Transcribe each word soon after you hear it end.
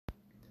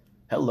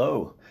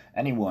Hello,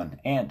 anyone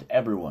and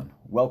everyone.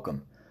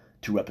 Welcome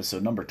to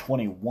episode number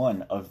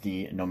 21 of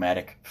the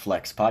Nomadic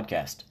Flex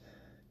podcast.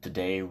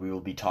 Today we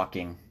will be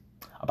talking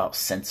about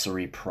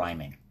sensory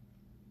priming.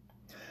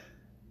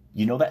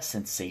 You know that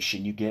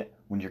sensation you get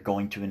when you're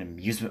going to an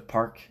amusement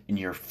park and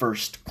you're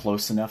first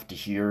close enough to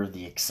hear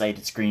the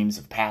excited screams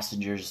of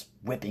passengers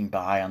whipping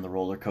by on the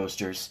roller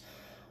coasters?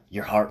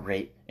 Your heart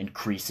rate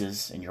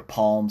increases and your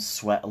palms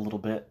sweat a little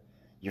bit.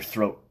 Your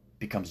throat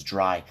becomes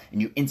dry, and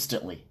you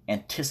instantly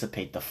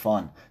anticipate the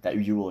fun that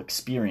you will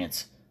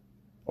experience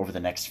over the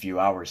next few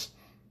hours.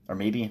 Or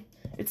maybe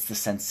it's the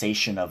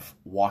sensation of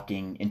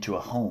walking into a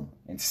home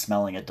and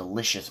smelling a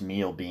delicious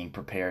meal being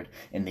prepared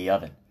in the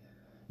oven.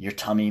 Your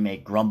tummy may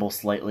grumble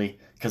slightly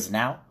because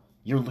now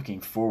you're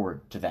looking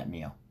forward to that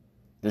meal.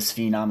 This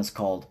phenom is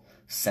called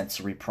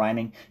sensory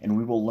priming, and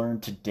we will learn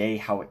today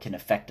how it can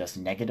affect us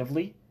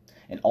negatively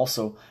and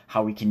also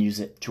how we can use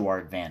it to our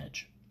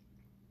advantage.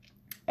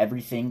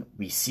 Everything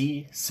we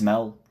see,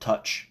 smell,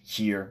 touch,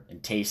 hear,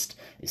 and taste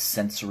is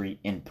sensory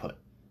input.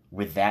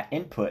 With that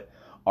input,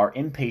 our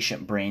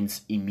impatient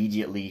brains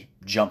immediately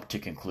jump to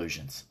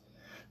conclusions.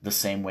 The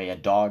same way a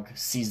dog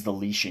sees the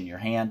leash in your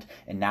hand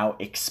and now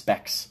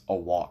expects a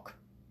walk.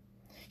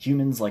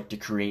 Humans like to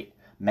create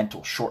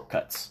mental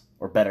shortcuts,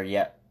 or better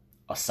yet,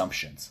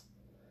 assumptions.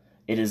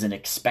 It is an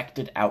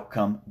expected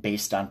outcome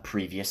based on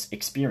previous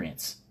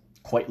experience.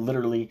 Quite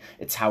literally,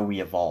 it's how we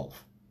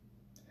evolve.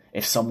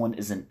 If someone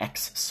is an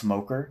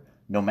ex-smoker,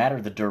 no matter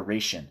the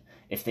duration,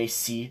 if they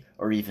see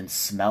or even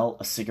smell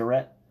a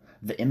cigarette,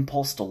 the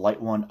impulse to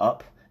light one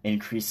up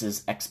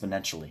increases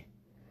exponentially.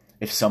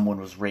 If someone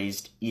was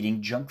raised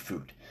eating junk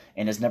food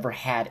and has never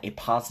had a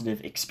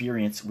positive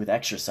experience with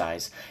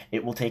exercise,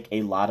 it will take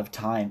a lot of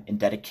time and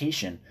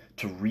dedication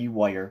to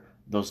rewire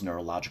those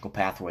neurological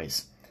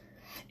pathways.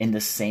 In the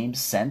same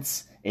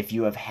sense, if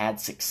you have had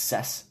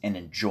success and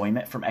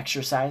enjoyment from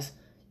exercise,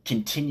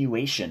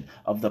 continuation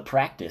of the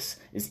practice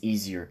is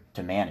easier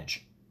to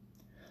manage.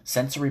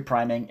 Sensory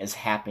priming is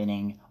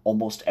happening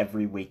almost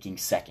every waking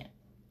second.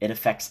 It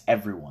affects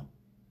everyone,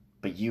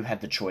 but you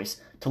have the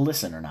choice to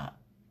listen or not.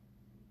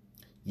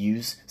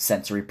 Use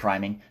sensory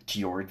priming to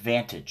your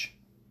advantage.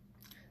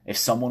 If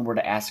someone were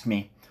to ask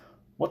me,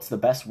 what's the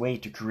best way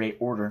to create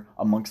order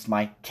amongst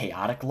my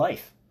chaotic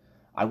life?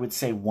 I would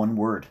say one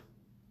word: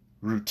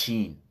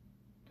 routine.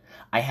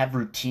 I have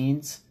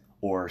routines,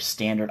 or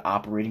standard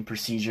operating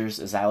procedures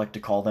as I like to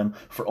call them,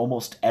 for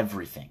almost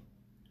everything.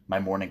 My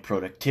morning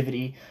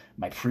productivity,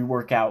 my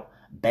pre-workout,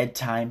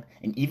 bedtime,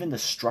 and even the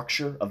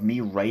structure of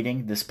me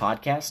writing this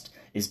podcast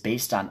is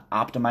based on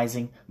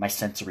optimizing my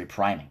sensory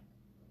priming.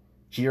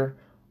 Here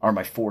are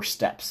my 4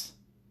 steps.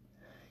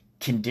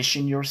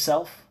 Condition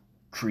yourself,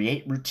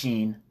 create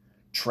routine,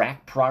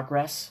 track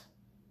progress,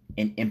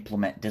 and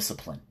implement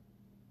discipline.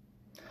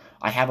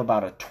 I have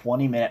about a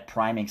 20-minute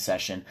priming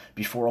session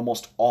before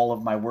almost all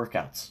of my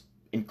workouts,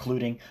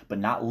 including but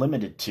not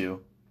limited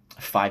to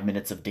 5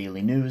 minutes of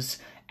daily news,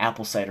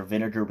 apple cider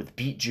vinegar with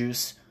beet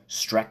juice,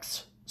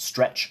 stretch,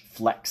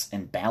 flex,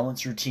 and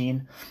balance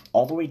routine,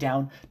 all the way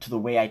down to the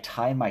way I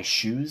tie my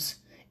shoes.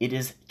 It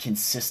is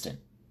consistent.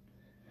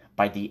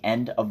 By the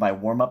end of my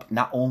warm-up,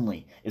 not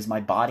only is my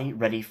body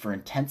ready for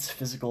intense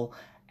physical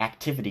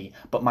activity,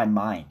 but my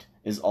mind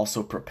is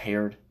also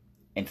prepared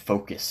and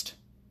focused.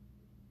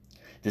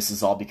 This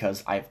is all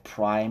because I've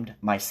primed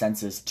my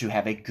senses to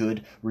have a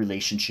good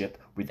relationship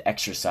with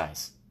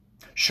exercise.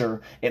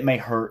 Sure, it may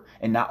hurt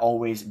and not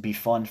always be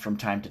fun from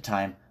time to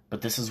time,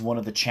 but this is one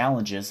of the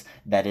challenges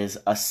that is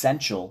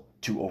essential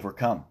to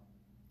overcome.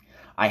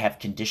 I have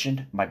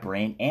conditioned my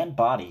brain and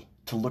body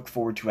to look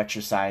forward to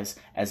exercise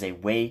as a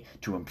way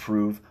to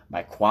improve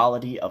my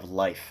quality of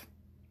life.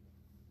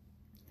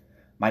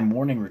 My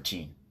morning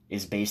routine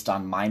is based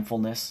on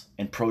mindfulness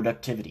and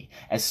productivity.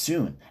 As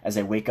soon as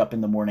I wake up in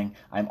the morning,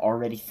 I'm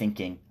already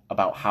thinking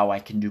about how I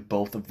can do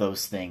both of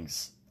those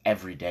things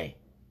every day.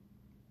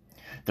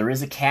 There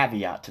is a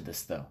caveat to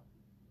this, though.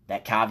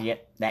 That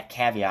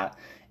caveat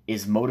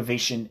is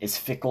motivation is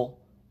fickle,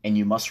 and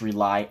you must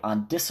rely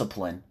on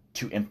discipline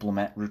to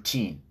implement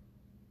routine.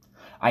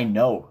 I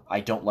know I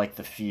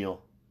don't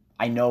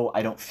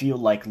feel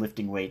like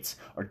lifting weights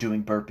or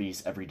doing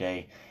burpees every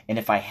day, and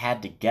if I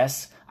had to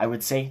guess, I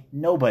would say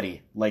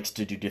nobody likes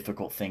to do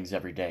difficult things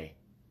every day.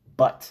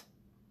 But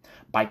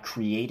by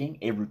creating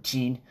a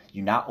routine,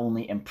 you not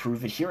only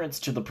improve adherence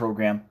to the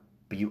program,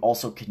 but you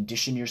also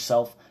condition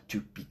yourself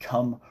to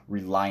become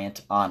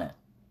reliant on it.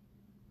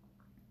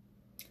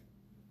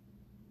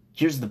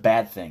 Here's the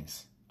bad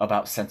things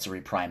about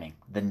sensory priming,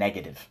 the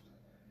negative.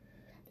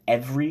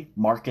 Every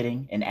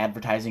marketing and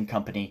advertising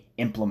company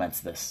implements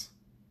this.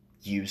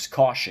 Use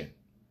caution.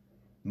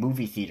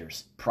 Movie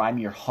theaters prime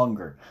your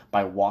hunger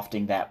by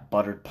wafting that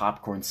buttered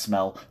popcorn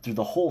smell through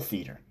the whole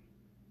theater.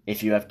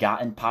 If you have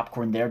gotten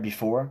popcorn there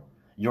before,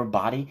 your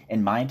body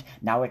and mind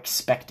now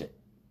expect it.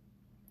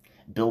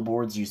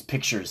 Billboards use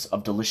pictures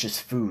of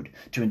delicious food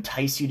to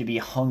entice you to be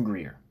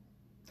hungrier.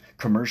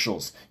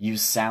 Commercials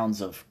use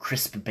sounds of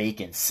crisp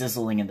bacon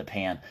sizzling in the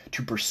pan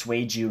to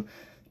persuade you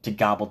to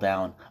gobble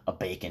down a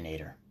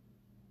Baconator.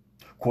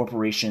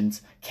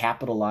 Corporations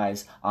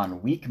capitalize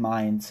on weak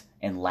minds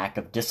and lack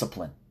of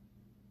discipline.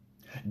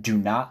 Do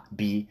not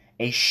be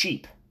a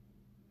sheep.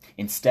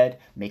 Instead,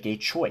 make a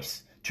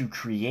choice to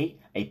create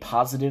a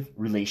positive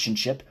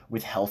relationship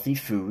with healthy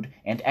food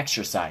and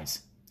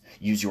exercise.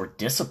 Use your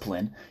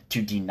discipline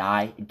to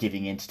deny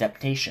giving in to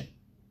temptation.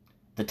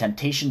 The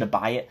temptation to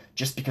buy it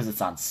just because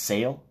it's on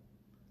sale.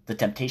 The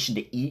temptation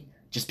to eat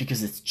just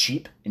because it's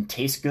cheap and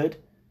tastes good.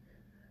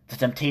 The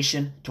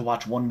temptation to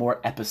watch one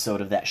more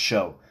episode of that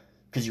show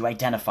because you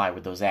identify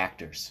with those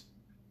actors.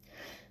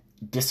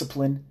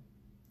 Discipline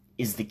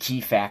is the key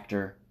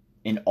factor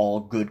in all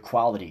good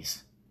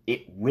qualities.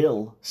 It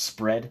will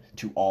spread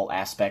to all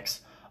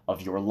aspects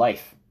of your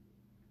life.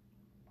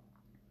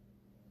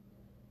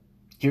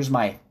 Here's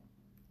my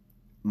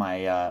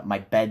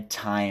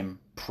bedtime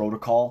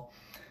protocol,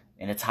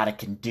 and it's how to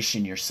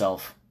condition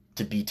yourself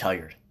to be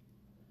tired.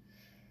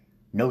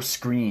 No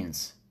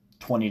screens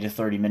 20 to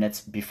 30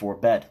 minutes before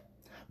bed.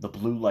 The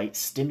blue light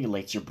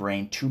stimulates your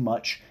brain too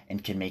much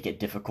and can make it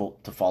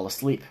difficult to fall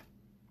asleep.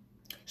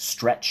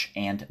 Stretch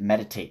and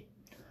meditate.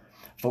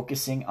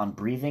 Focusing on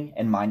breathing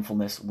and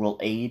mindfulness will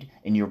aid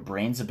in your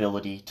brain's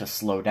ability to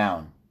slow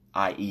down,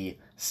 i.e.,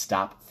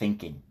 stop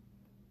thinking.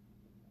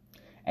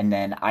 And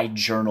then I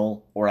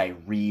journal or I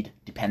read,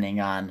 depending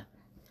on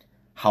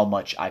how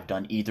much I've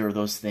done either of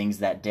those things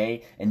that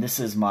day. And this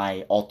is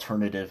my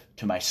alternative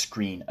to my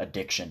screen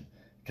addiction,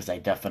 because I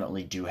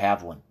definitely do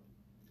have one.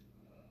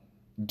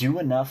 Do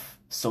enough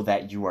so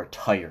that you are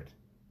tired.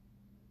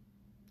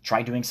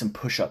 Try doing some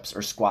push-ups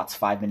or squats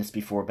 5 minutes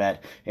before bed.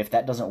 If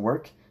that doesn't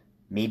work,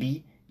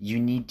 maybe you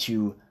need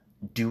to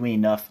do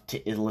enough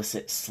to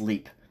elicit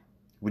sleep.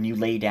 When you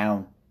lay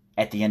down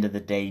at the end of the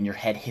day and your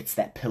head hits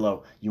that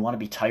pillow, you want to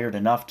be tired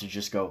enough to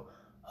just go,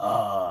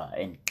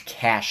 and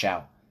cash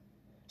out.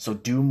 So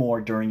do more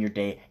during your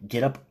day.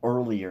 Get up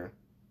earlier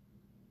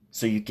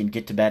so you can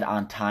get to bed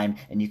on time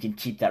and you can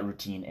keep that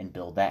routine and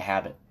build that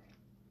habit.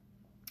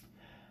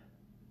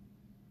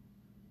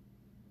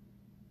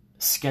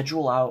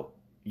 Schedule out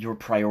your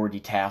priority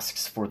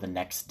tasks for the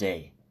next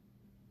day.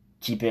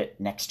 Keep it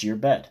next to your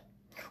bed.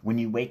 When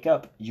you wake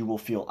up, you will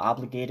feel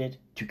obligated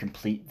to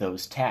complete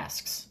those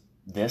tasks.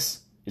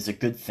 This is a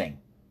good thing.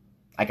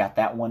 I got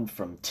that one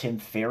from Tim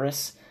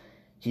Ferriss.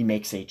 He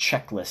makes a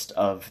checklist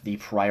of the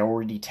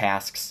priority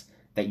tasks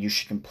that you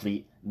should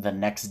complete the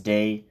next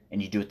day, and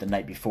you do it the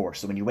night before.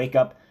 So when you wake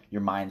up,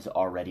 your mind's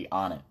already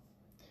on it.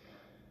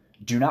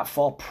 Do not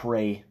fall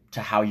prey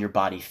to how your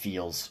body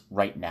feels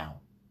right now.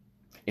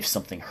 If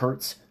something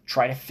hurts,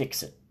 try to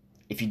fix it.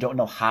 If you don't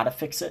know how to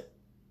fix it,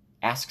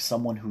 ask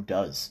someone who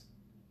does.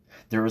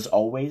 There is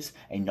always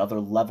another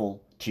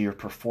level to your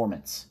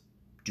performance.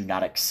 Do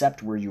not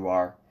accept where you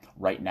are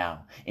right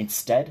now.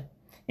 Instead,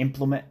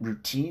 implement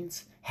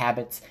routines,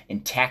 habits,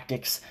 and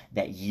tactics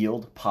that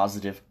yield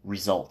positive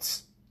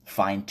results.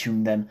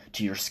 Fine-tune them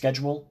to your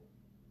schedule,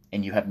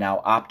 and you have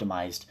now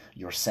optimized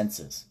your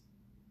senses.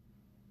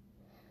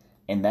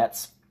 And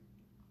that's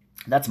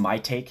my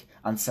take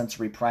on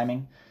sensory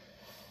priming.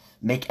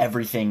 Make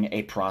everything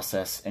a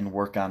process and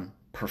work on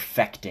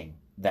perfecting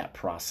that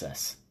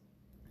process.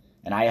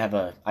 And I have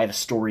a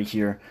story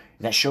here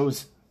that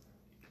shows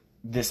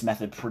this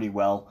method pretty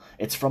well.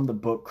 It's from the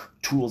book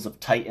Tools of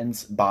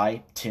Titans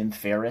by Tim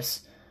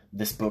Ferriss.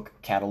 This book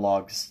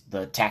catalogs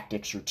the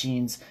tactics,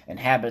 routines, and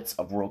habits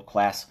of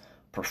world-class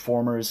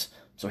performers.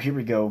 So here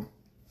we go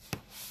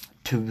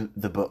to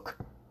the book.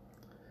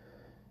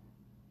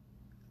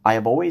 I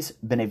have always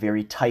been a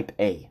very type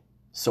A,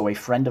 so a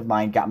friend of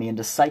mine got me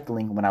into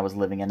cycling when I was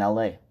living in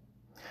LA.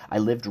 I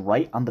lived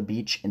right on the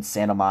beach in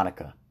Santa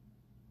Monica,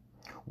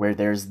 where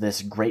there's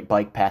this great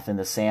bike path in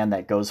the sand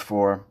that goes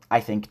for, I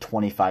think,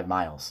 25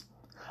 miles.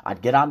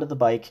 I'd get onto the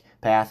bike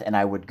path and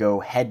I would go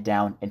head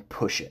down and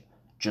push it,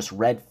 just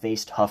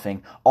red-faced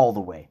huffing all the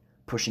way,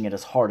 pushing it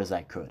as hard as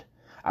I could.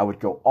 I would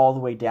go all the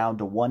way down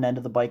to one end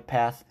of the bike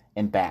path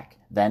and back,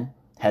 then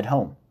head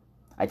home.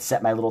 I'd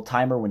set my little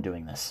timer when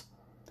doing this.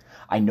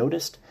 I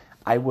noticed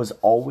I was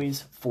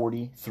always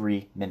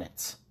 43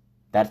 minutes.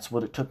 That's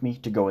what it took me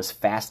to go as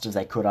fast as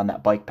I could on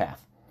that bike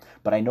path.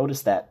 But I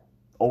noticed that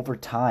over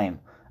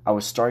time, I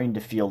was starting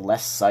to feel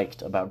less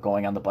psyched about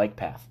going on the bike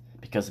path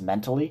because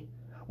mentally,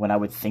 when I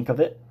would think of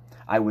it,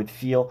 I would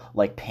feel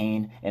like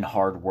pain and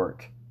hard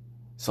work.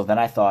 So then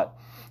I thought,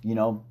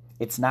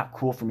 it's not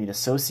cool for me to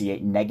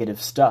associate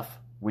negative stuff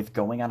with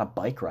going on a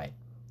bike ride.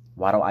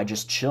 Why don't I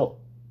just chill?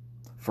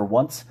 For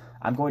once,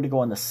 I'm going to go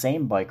on the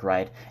same bike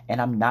ride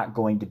and I'm not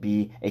going to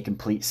be a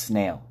complete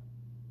snail.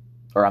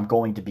 Or I'm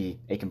going to be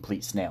a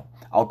complete snail.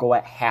 I'll go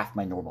at half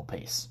my normal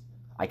pace.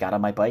 I got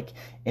on my bike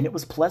and it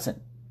was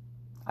pleasant.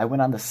 I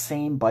went on the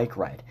same bike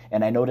ride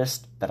and I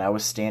noticed that I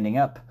was standing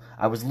up.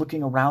 I was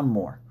looking around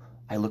more.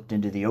 I looked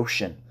into the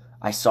ocean.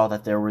 I saw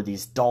that there were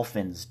these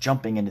dolphins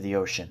jumping into the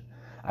ocean.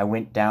 I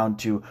went down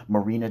to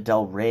Marina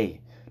del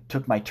Rey,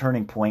 took my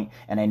turning point,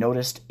 and I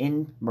noticed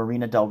in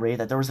Marina del Rey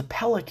that there was a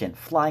pelican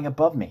flying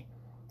above me.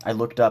 I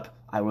looked up.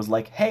 I was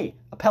like, hey,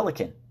 a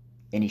pelican.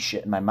 And he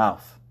shit in my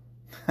mouth.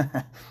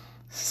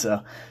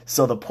 So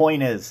the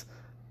point is,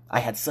 I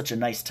had such a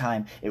nice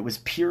time. It was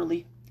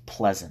purely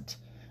pleasant.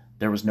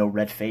 There was no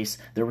red face.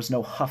 There was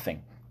no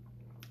huffing.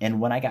 And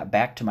when I got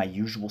back to my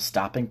usual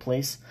stopping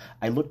place,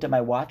 I looked at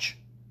my watch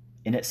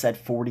and it said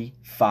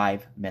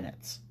 45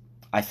 minutes.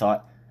 I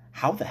thought,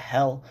 how the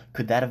hell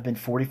could that have been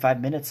 45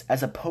 minutes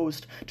as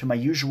opposed to my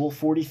usual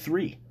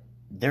 43?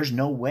 There's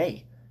no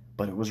way.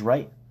 But it was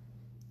right.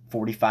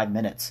 45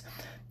 minutes.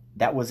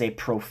 That was a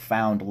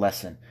profound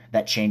lesson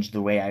that changed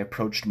the way I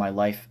approached my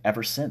life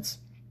ever since.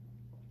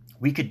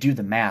 We could do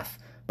the math,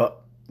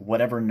 but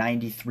whatever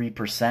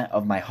 93%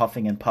 of my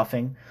huffing and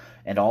puffing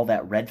and all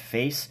that red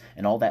face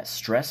and all that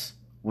stress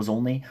was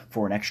only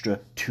for an extra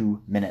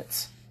 2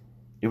 minutes.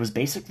 It was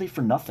basically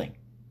for nothing.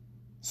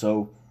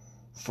 So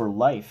for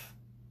life,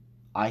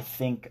 I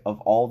think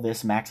of all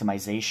this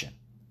maximization,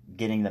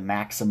 getting the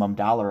maximum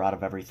dollar out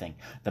of everything,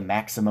 the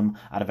maximum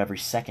out of every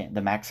second,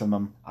 the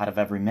maximum out of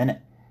every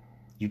minute.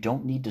 You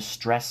don't need to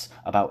stress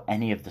about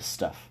any of this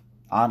stuff,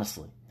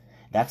 honestly.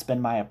 That's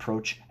been my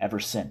approach ever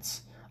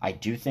since. I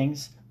do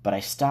things, but I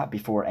stop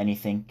before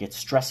anything gets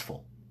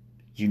stressful.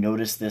 You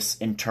notice this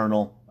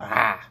internal,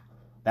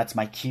 that's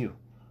my cue.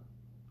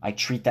 I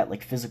treat that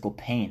like physical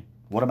pain.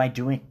 What am I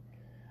doing?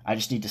 I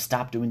just need to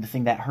stop doing the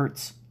thing that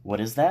hurts. What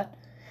is that?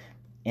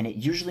 And it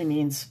usually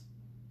means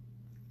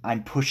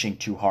I'm pushing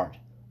too hard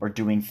or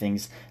doing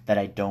things that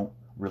I don't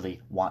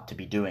really want to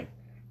be doing.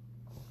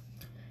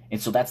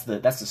 And so that's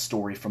the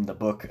story from the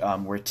book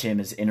where Tim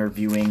is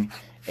interviewing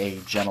a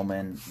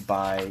gentleman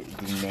by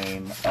the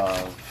name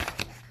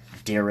of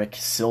Derek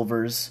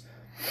Silvers.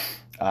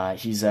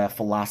 He's a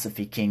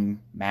Philosophy King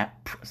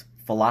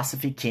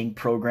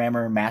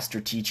programmer,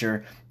 master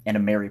teacher, and a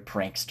merry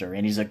prankster.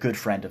 And he's a good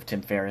friend of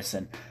Tim Ferriss.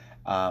 And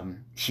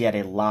he had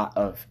a lot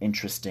of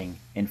interesting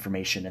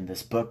information in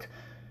this book.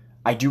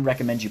 I do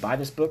recommend you buy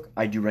this book.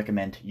 I do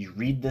recommend you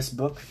read this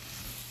book.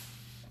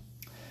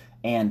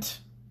 And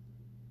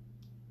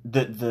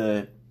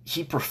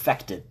he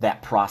perfected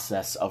that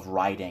process of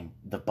riding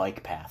the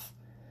bike path.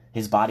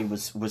 His body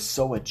was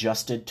so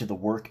adjusted to the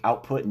work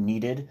output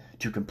needed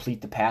to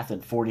complete the path in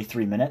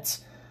 43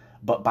 minutes,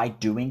 but by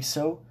doing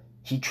so,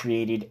 he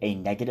created a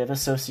negative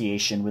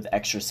association with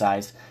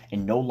exercise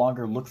and no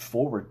longer looked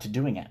forward to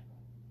doing it.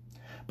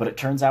 But it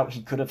turns out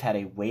he could have had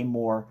a way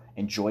more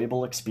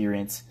enjoyable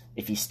experience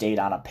if he stayed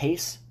on a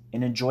pace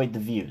and enjoyed the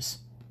views.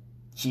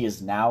 He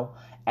is now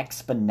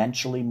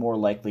exponentially more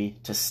likely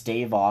to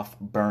stave off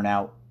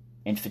burnout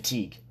and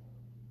fatigue.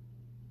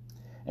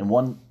 And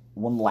one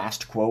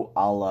last quote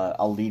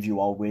I'll leave you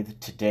all with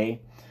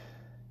today.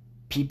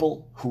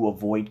 People who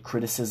avoid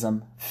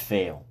criticism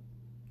fail.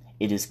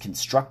 It is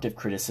constructive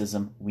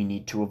criticism we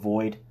need to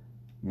avoid,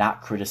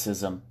 not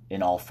criticism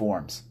in all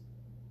forms.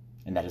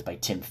 And that is by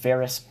Tim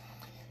Ferriss.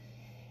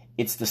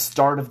 It's the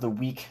start of the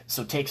week,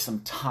 so take some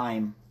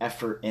time,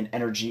 effort, and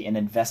energy and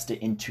invest it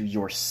into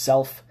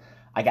yourself.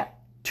 I got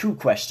 2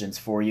 questions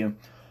for you.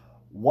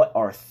 What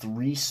are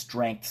 3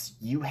 strengths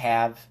you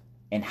have,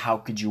 and how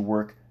could you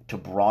work to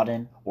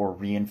broaden or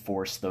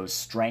reinforce those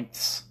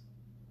strengths?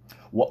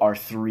 What are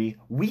 3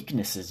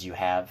 weaknesses you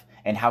have,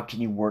 and how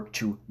can you work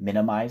to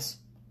minimize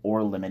or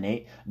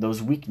eliminate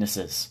those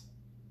weaknesses?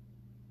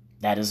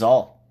 That is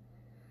all.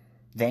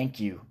 Thank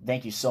you.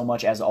 Thank you so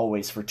much, as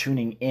always, for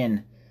tuning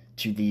in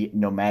to the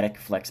Nomadic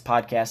Flex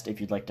podcast. If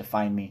you'd like to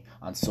find me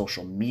on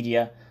social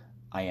media,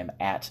 I am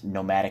at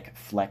Nomadic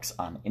Flex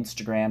on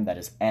Instagram. That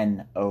is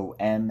NOMADIC,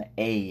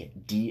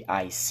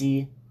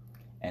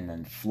 and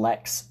then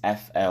Flex,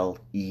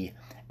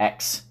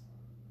 FLEX.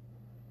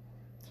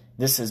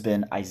 This has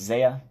been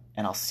Isaiah,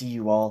 and I'll see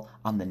you all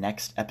on the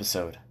next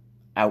episode.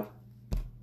 Out.